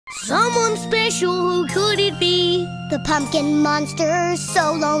Someone special, who could it be? The pumpkin monster,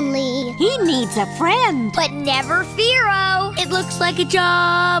 so lonely. He needs a friend. But never fear-o. It looks like a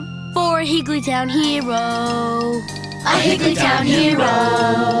job for a Higglytown hero. A Higglytown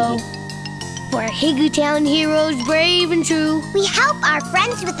hero. For Higglytown heroes brave and true. We help our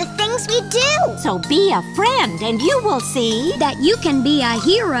friends with the things we do. So be a friend and you will see that you can be a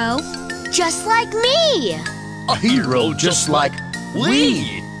hero just like me. A hero just like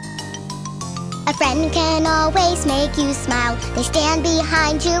we. A friend can always make you smile. They stand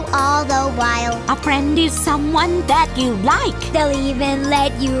behind you all the while. a friend is someone that you like. They'll even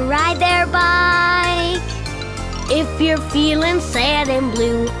let you ride their bike. If you're feeling sad and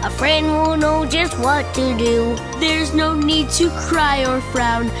blue, a friend will know just what to do. There's no need to cry or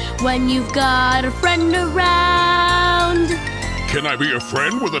frown when you've got a friend around. Can I be a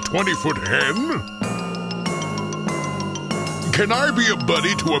friend with a 20-foot hen? Can I be a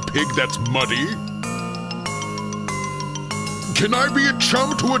buddy to a pig that's muddy? Can I be a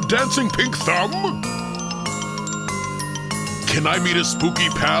chum to a dancing pink thumb? Can I meet a spooky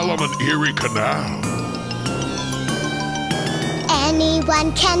pal on an eerie canal?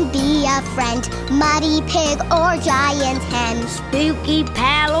 Anyone can be a friend, muddy pig or giant hen. Spooky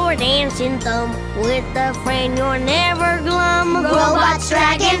pal or dancing thumb, with a friend you're never glum. Robots,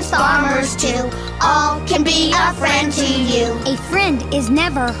 dragons, farmers too, all can be a friend to you. A friend is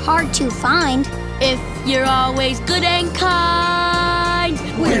never hard to find if you're always good and kind.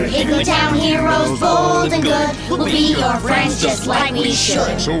 We're Higglytown heroes, bold and good. We'll be your friends just like we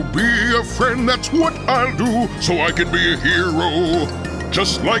should. So be a friend, that's what I'll do, so I can be a hero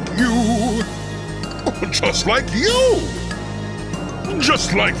just like you. Just like you.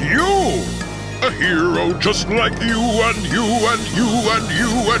 Just like you. A hero just like you and you and you and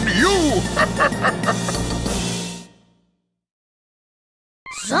you and you.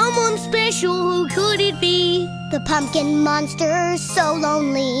 Someone special, who could it be? The pumpkin monster, so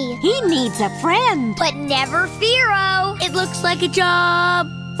lonely. He needs a friend. But never fear-o. It looks like a job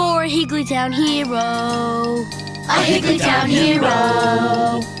for a Higglytown hero. A Higglytown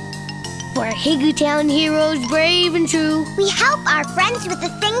hero. For Higglytown heroes brave and true. We help our friends with the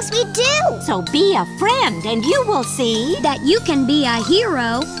things we do. So be a friend and you will see that you can be a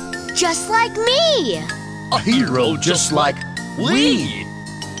hero just like me. A hero just like we.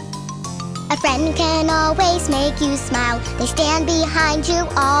 A friend can always make you smile. They stand behind you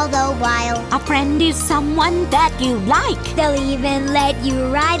all the while. a friend is someone that you like. They'll even let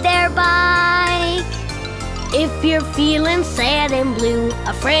you ride their bike. If you're feeling sad and blue,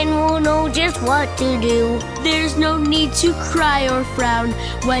 a friend will know just what to do. There's no need to cry or frown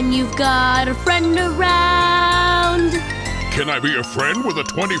when you've got a friend around. Can I be a friend with a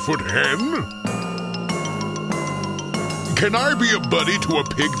 20-foot hen? Can I be a buddy to a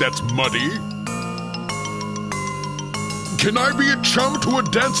pig that's muddy? Can I be a chum to a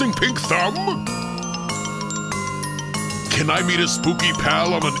dancing pink thumb? Can I meet a spooky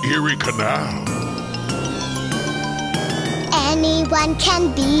pal on an eerie canal? Anyone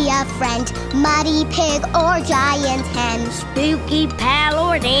can be a friend, muddy pig or giant hen. Spooky pal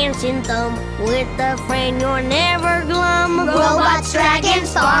or dancing thumb, with a friend you're never glum. Robots,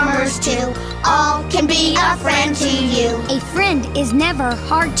 dragons, farmers too, all can be a friend to you. A friend is never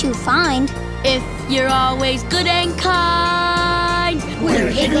hard to find if you're always good and kind. We're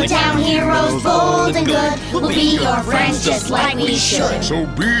Higglytown heroes, bold and good. We'll be your friends just like we should. So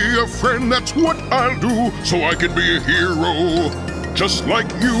be a friend, that's what I'll do, so I can be a hero just like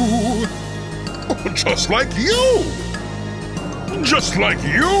you. Just like you. Just like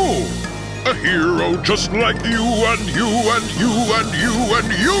you. A hero just like you and you and you and you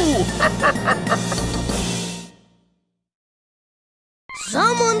and you.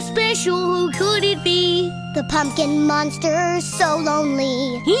 Someone special, who could it be? The pumpkin monster, so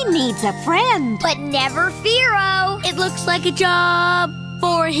lonely. He needs a friend. But never fear-o. It looks like a job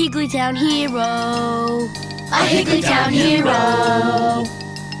for a Higglytown hero. A Higglytown hero.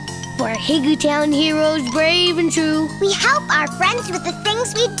 For Higglytown heroes brave and true. We help our friends with the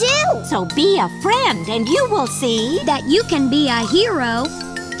things we do. So be a friend and you will see that you can be a hero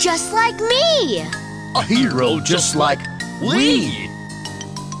just like me. A hero just like we.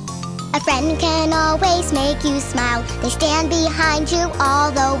 A friend can always make you smile. They stand behind you all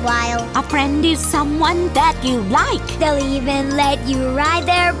the while. a friend is someone that you like. They'll even let you ride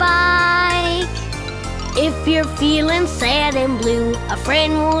their bike. If you're feeling sad and blue, a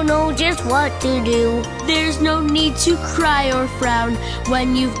friend will know just what to do. There's no need to cry or frown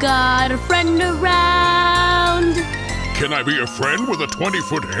when you've got a friend around. Can I be a friend with a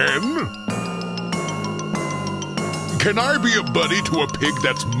 20-foot hen? Can I be a buddy to a pig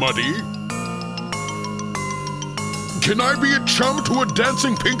that's muddy? Can I be a chum to a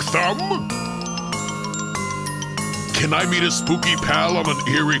dancing pink thumb? Can I meet a spooky pal on an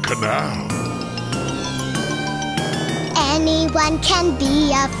eerie canal? Anyone can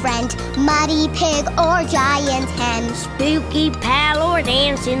be a friend, muddy pig or giant hen. Spooky pal or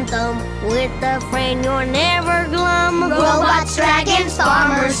dancing thumb, with a friend you're never glum. Robots, dragons,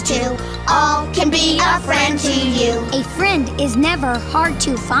 farmers too, all can be a friend to you. A friend is never hard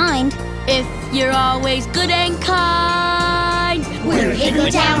to find if you're always good and kind. We're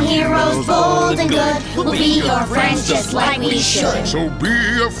Higgletown heroes, bold and good. We'll be your friends just like we should. So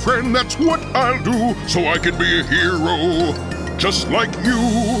be a friend, that's what I'll do, so I can be a hero, just like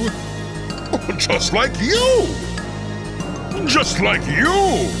you. Just like you. Just like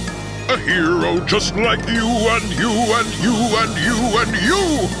you. A hero just like you and you and you and you and you.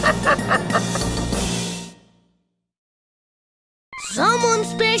 Someone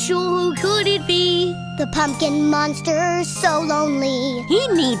special, who could it be? the pumpkin monster, so lonely. He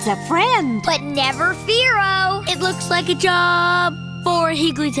needs a friend. But never fear-o. It looks like a job for a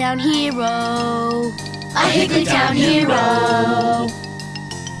Higgletown hero. A Higgletown hero.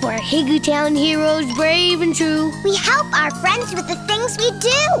 For Higgletown heroes brave and true. We help our friends with the things we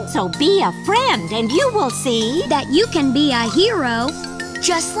do. So be a friend and you will see that you can be a hero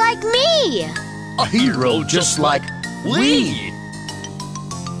just like me. A hero just like we.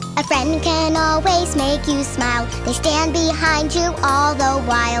 A friend can always make you smile. They stand behind you all the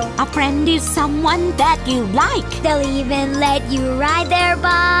while. a friend is someone that you like. They'll even let you ride their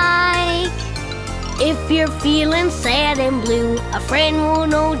bike. If you're feeling sad and blue, a friend will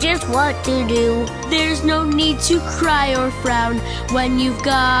know just what to do. There's no need to cry or frown when you've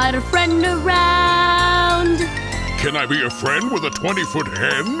got a friend around. Can I be a friend with a 20-foot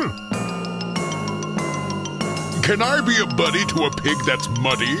hen? Can I be a buddy to a pig that's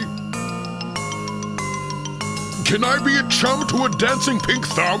muddy? Can I be a chum to a dancing pink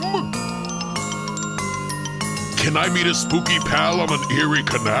thumb? Can I meet a spooky pal on an eerie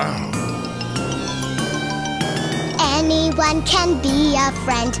canal? Anyone can be a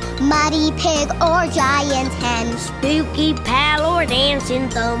friend, muddy pig or giant hen. Spooky pal or dancing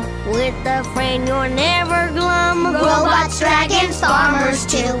thumb, with a friend you're never glum. Robots, dragons, farmers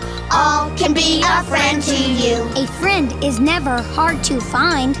too, all can be a friend to you. A friend is never hard to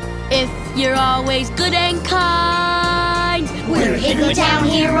find if you're always good and kind. We're Higgletown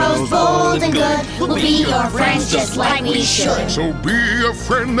heroes, bold and good. We'll be your friends just like we should. So be a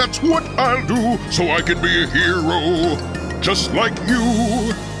friend, that's what I'll do, so I can be a hero, just like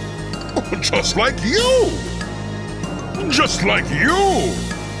you. Just like you. Just like you.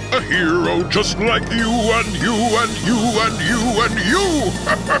 A hero just like you and you and you and you and you.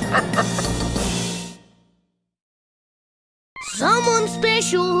 Someone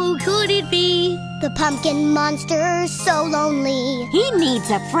special, who could it be? the pumpkin monster, so lonely. He needs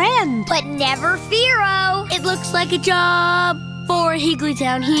a friend. But never fear-o. It looks like a job for a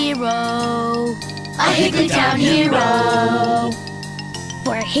Higgletown hero. A Higgletown hero.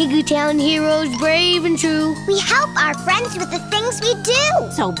 For Higgletown heroes brave and true. We help our friends with the things we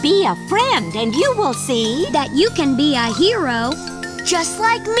do. So be a friend and you will see that you can be a hero just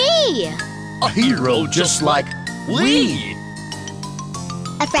like me. A hero just like we.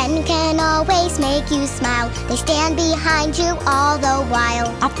 A friend can always make you smile. They stand behind you all the while.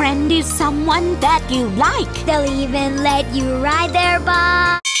 a friend is someone that you like. They'll even let you ride their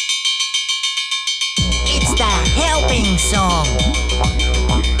bike. It's the helping song.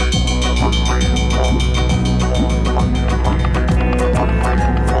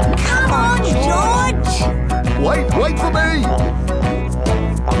 Come on, George! Wait for me!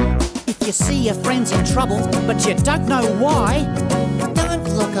 If you see your friend's in trouble, but you don't know why, Don't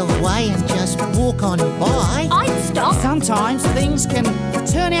look away and just walk on by. I'd stop. sometimes things can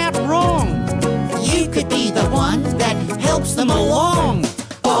turn out wrong. You could be the one that helps them along.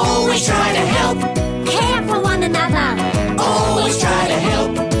 Always try to help. Care for one another. Always try to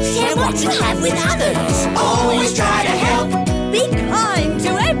help. Share what you have with others. Always try to help. Be kind to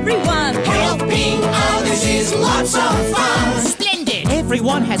everyone. Helping others is lots of fun. Splendid!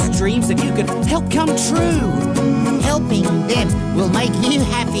 Everyone has dreams that you could help come true. Helping them will make you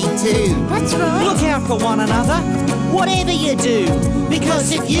happy too. That's right. Look out for one another, whatever you do.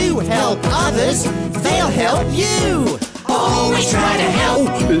 Because if you help others, they'll help you. Always try to help.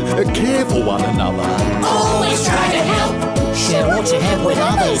 Care for one another. Always try to help. Share what you have with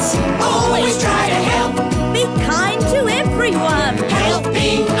others. Always try to help. Be kind to everyone.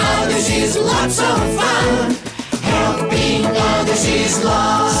 Helping others is lots of fun. Helping others is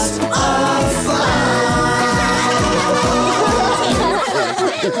lots of fun.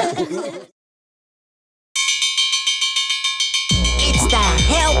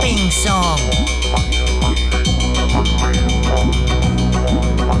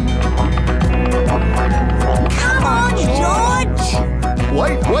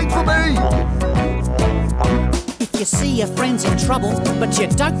 Wait for me! If you see your friends in trouble, but you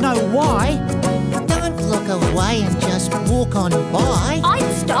don't know why, Don't look away and just walk on by.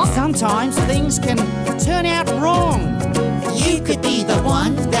 I'd stop. sometimes things can turn out wrong. You could be the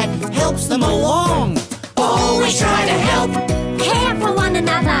one that helps them along. Always try to help. Care for one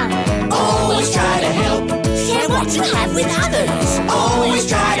another. Always try to help. Share what you have with others. Always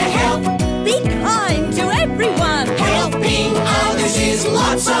try to help. Be kind to everyone. Helping others is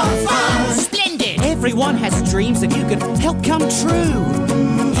lots of fun. Splendid. Everyone has dreams that you could help come true.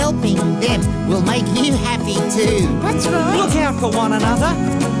 Helping them will make you happy too. That's right. Look out for one another,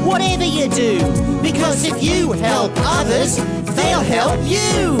 whatever you do, Because if you help others, they'll help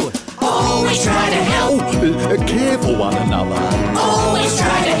you. Always try to help. Care for one another. Always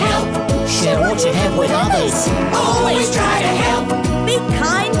try to help. Share what you have with others. Always try to help. Be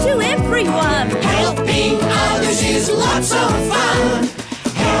kind to everyone. Helping others is lots of fun.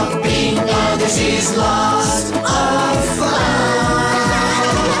 Helping others is lots of fun.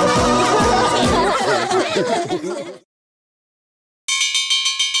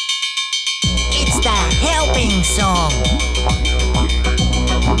 It's the helping song.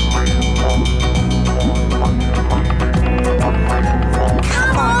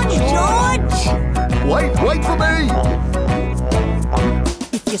 Come on, George. Wait for me!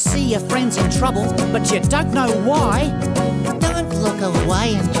 if you see your friends in trouble, but you don't know why, Don't look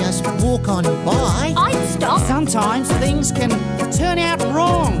away and just walk on by. I'd stop. sometimes things can turn out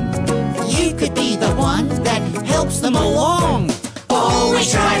wrong. You could be the one that helps them along.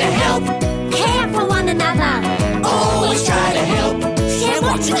 Always try to help. Care for one another. Always try to help. Share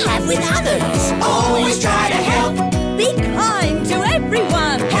what you have with others. Always try to help. Be kind to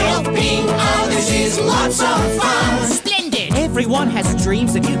everyone. Helping others is lots of fun. Splendid. Everyone has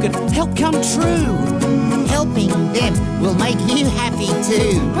dreams that you could help come true. Helping them will make you happy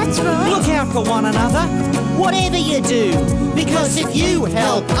too. That's right. Look out for one another, whatever you do, Because if you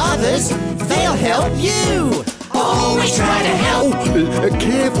help others, they'll help you. Always try to help.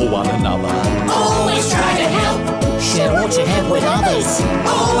 Care for one another. Always try to help. Share what you have with others.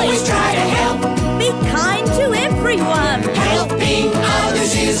 Always try to help. Be kind to everyone. Helping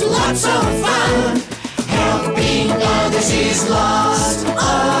others is lots of fun. Helping others is lots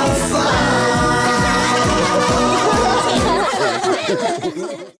of fun.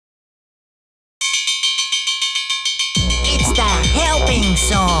 It's the helping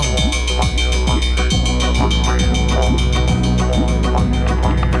song.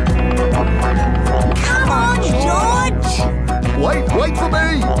 Come on, George. Wait for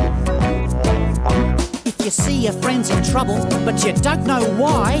me! if you see your friends in trouble, but you don't know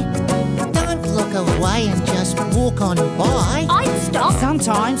why, Don't look away and just walk on by. I'd stop.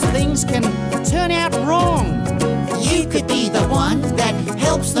 sometimes things can turn out wrong. You could be the one that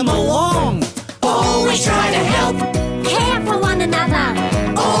helps them along. Always try to help. Care for one another.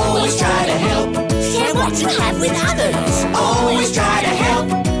 Always try to help. Share what you have with others. Always try to help.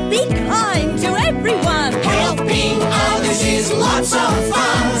 Be kind to everyone. Helping others is lots of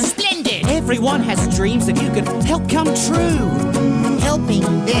fun. Splendid. Everyone has dreams that you could help come true. Helping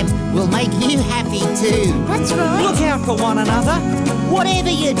them will make you happy too. That's right. Look out for one another, whatever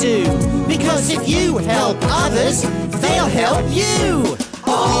you do, Because if you help others, they'll help you.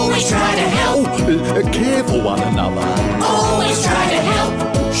 Always try to help. Care for one another. Always try to help.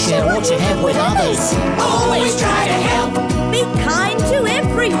 Share what you have with others. Always try to help. Be kind to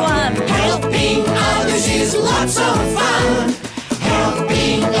everyone. Helping others is lots of fun.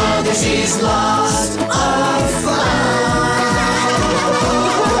 Helping others is lots of fun.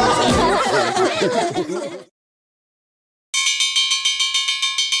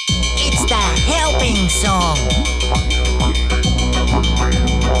 It's the helping song.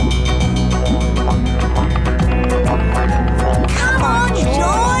 Come on,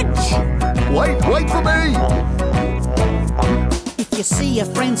 George. Wait for me! if you see your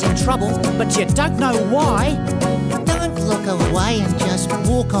friends in trouble, but you don't know why, Don't look away and just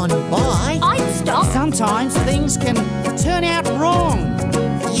walk on by. I'd stop. sometimes things can turn out wrong.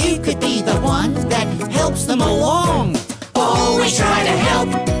 You could be the one that helps them along. Always try to help.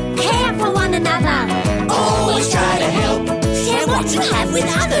 Care for one another. Always try to help. Share what you have with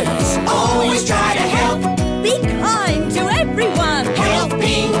others. Always try to help. Be kind to everyone.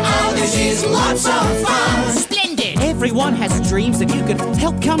 Helping others is lots of fun. Splendid. Everyone has dreams that you could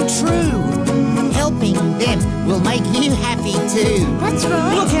help come true. Helping them will make you happy too. That's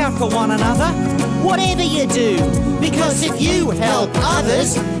right. Look out for one another, whatever you do, Because if you help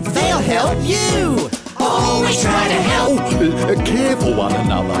others, they'll help you. Always try to help. Care for one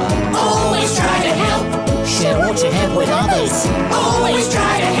another. Always try to help. Share what you have with others. Always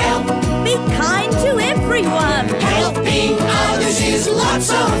try to help. Be kind to everyone. Helping others is lots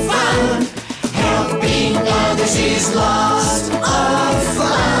of fun. Helping others is lots of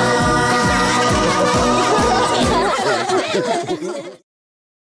fun.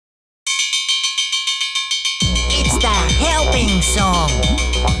 It's the helping song.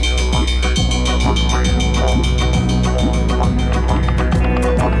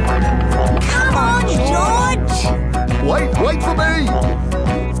 Come on, George. Wait for me!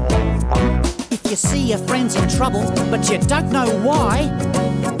 If you see your friends in trouble, but you don't know why,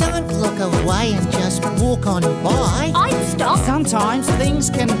 Don't look away and just walk on by. I'd stop. sometimes things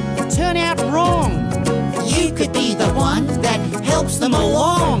can turn out wrong. You could be the one that helps them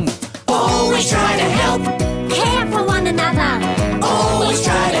along. Always try to help. Care for one another. Always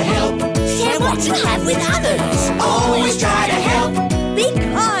try to help. Share what you have with others. Always try to help. Be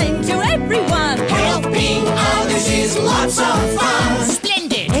kind to everyone. Helping others is lots of fun.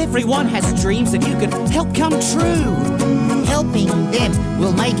 Splendid. Everyone has dreams that you could help come true. Helping them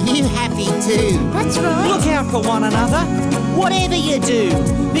will make you happy too. That's right. Look out for one another, whatever you do,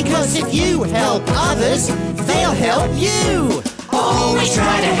 Because if you help others, they'll help you. Always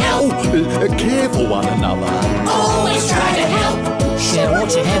try to help. Care for one another. Always try to help. Share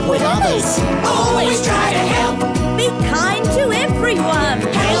what you have with others. Always try to help. Be kind to everyone.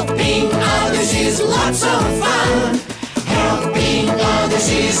 Helping others is lots of fun. Helping others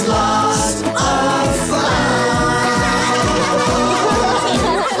is lots of fun.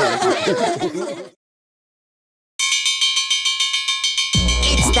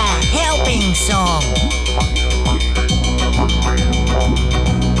 It's the helping song.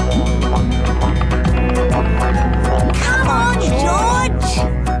 Come on, George.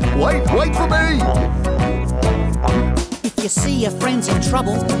 Wait for me! If you see your friends in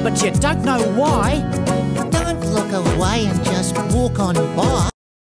trouble, but you don't know why, Don't look away and just walk on by.